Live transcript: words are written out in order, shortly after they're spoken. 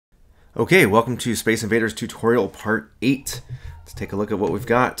Okay, welcome to Space Invaders tutorial part 8. Let's take a look at what we've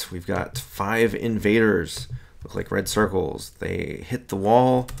got. We've got 5 invaders. Look like red circles. They hit the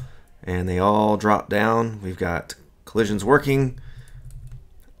wall and they all drop down. We've got collisions working.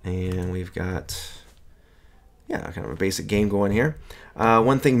 And we've got, kind of a basic game going here.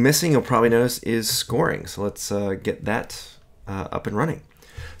 One thing missing, you'll probably notice, is scoring. So let's get that up and running.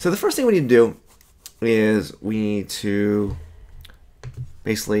 So the first thing we need to do is we need to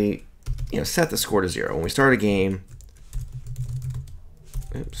basically set the score to 0. When we start a game,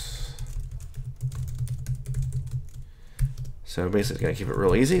 so basically it's going to keep it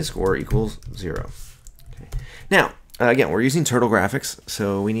real easy. Score equals 0. Okay. Now, again, we're using turtle graphics,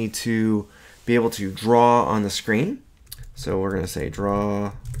 so we need to be able to draw on the screen. So we're going to say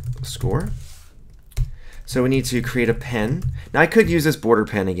draw score. So we need to create a pen. Now I could use this border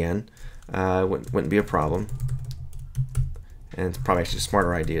pen again. Wouldn't be a problem. And it's probably actually a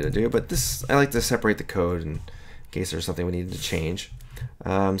smarter idea to do, but this, I like to separate the code in case there's something we need to change.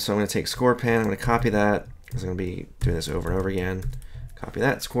 So I'm going to take score pen, I'm going to copy that, because I'm going to be doing this over and over again. Copy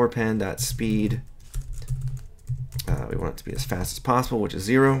that, score pen dot speed. We want it to be as fast as possible, which is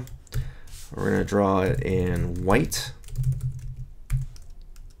 0. We're going to draw it in white.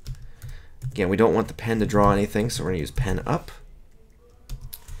 Again, we don't want the pen to draw anything, so we're going to use pen up.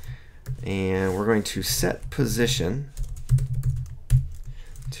 And we're going to set position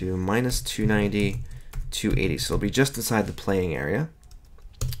to -290, 280. So it'll be just inside the playing area.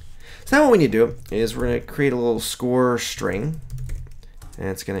 So now what we need to do is we're going to create a little score string, and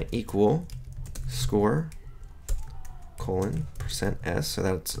it's going to equal score %s, so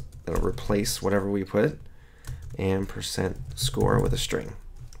that'll replace whatever we put, and %score with a string.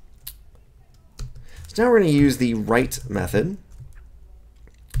 So now we're going to use the write method.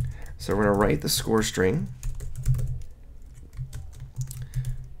 So we're going to write the score string.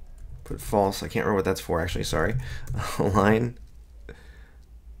 Put false. I can't remember what that's for actually, sorry. Line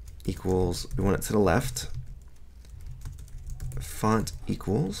equals, we want it to the left. Font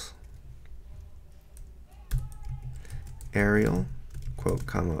equals Arial, quote,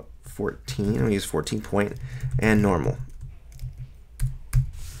 comma, 14. I'm going to use 14 point and normal.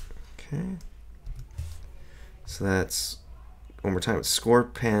 Okay. So that's, one more time, it's score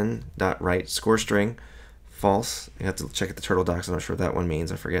pen dot write score string false. You have to check at the turtle docs. I'm not sure what that one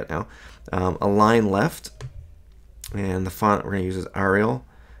means. I forget now. Align left, and the font we're going to use is Arial,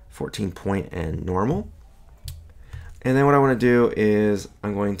 14 point and normal. And then what I want to do is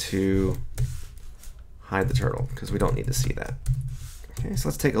I'm going to hide the turtle because we don't need to see that. Okay, so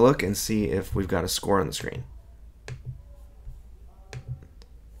let's take a look and see if we've got a score on the screen.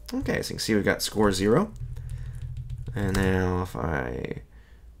 Okay, so you can see we've got score 0. And now if I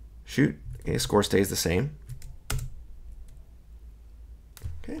shoot, okay, score stays the same.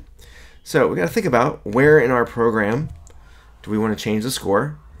 Okay, so we got to think about where in our program do we want to change the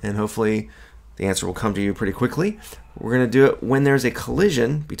score, and hopefully the answer will come to you pretty quickly. We're going to do it when there's a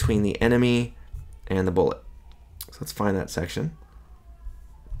collision between the enemy and the bullet. So let's find that section.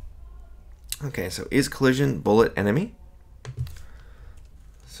 Okay, so is collision bullet enemy?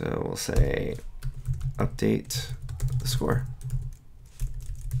 So we'll say update the score.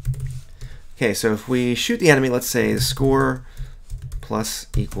 Okay, so if we shoot the enemy, let's say the score plus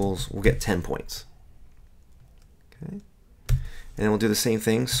equals, we'll get 10 points. Okay, and then we'll do the same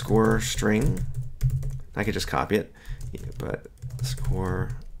thing, score string. I could just copy it, but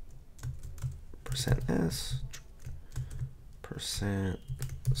score %s,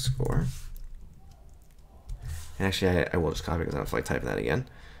 %score. And actually, I will just copy it because I don't feel like typing that again.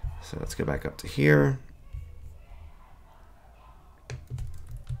 So let's go back up to here.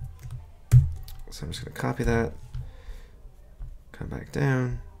 So I'm just going to copy that, come back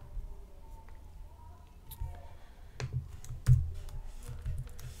down.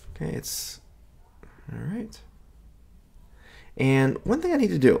 Okay, it's all right. And one thing I need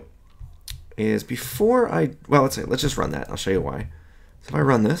to do is before let's just run that. I'll show you why. So if I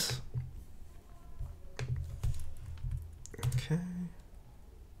run this, okay,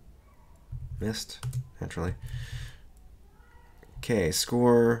 missed naturally. Okay,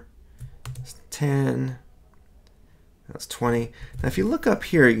 score 10, that's 20. Now if you look up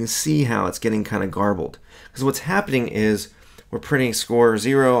here, you can see how it's getting kind of garbled. Because what's happening is we're printing score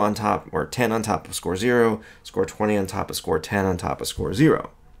 0 on top, or 10 on top of score 0, score 20 on top of score 10 on top of score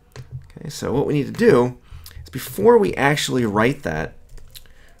 0. Okay, so what we need to do is before we actually write that,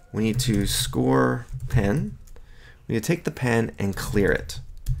 we need to score pen. We need to take the pen and clear it.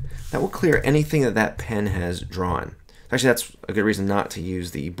 That will clear anything that pen has drawn. Actually, that's a good reason not to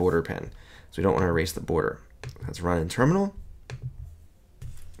use the border pen. So we don't want to erase the border. Let's run in terminal.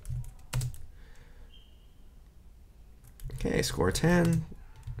 Okay, score 10. I'm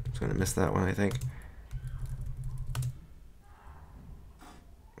just going to miss that one, I think.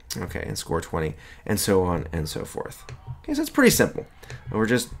 Okay, and score 20, and so on and so forth. Okay, so it's pretty simple. And we're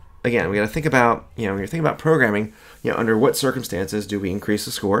just, again, we got to think about, when you're thinking about programming, under what circumstances do we increase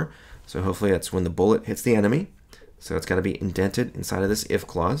the score? So hopefully that's when the bullet hits the enemy. So it's got to be indented inside of this if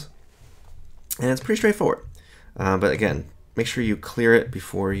clause. And it's pretty straightforward. But again, make sure you clear it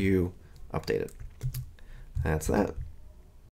before you update it. That's that.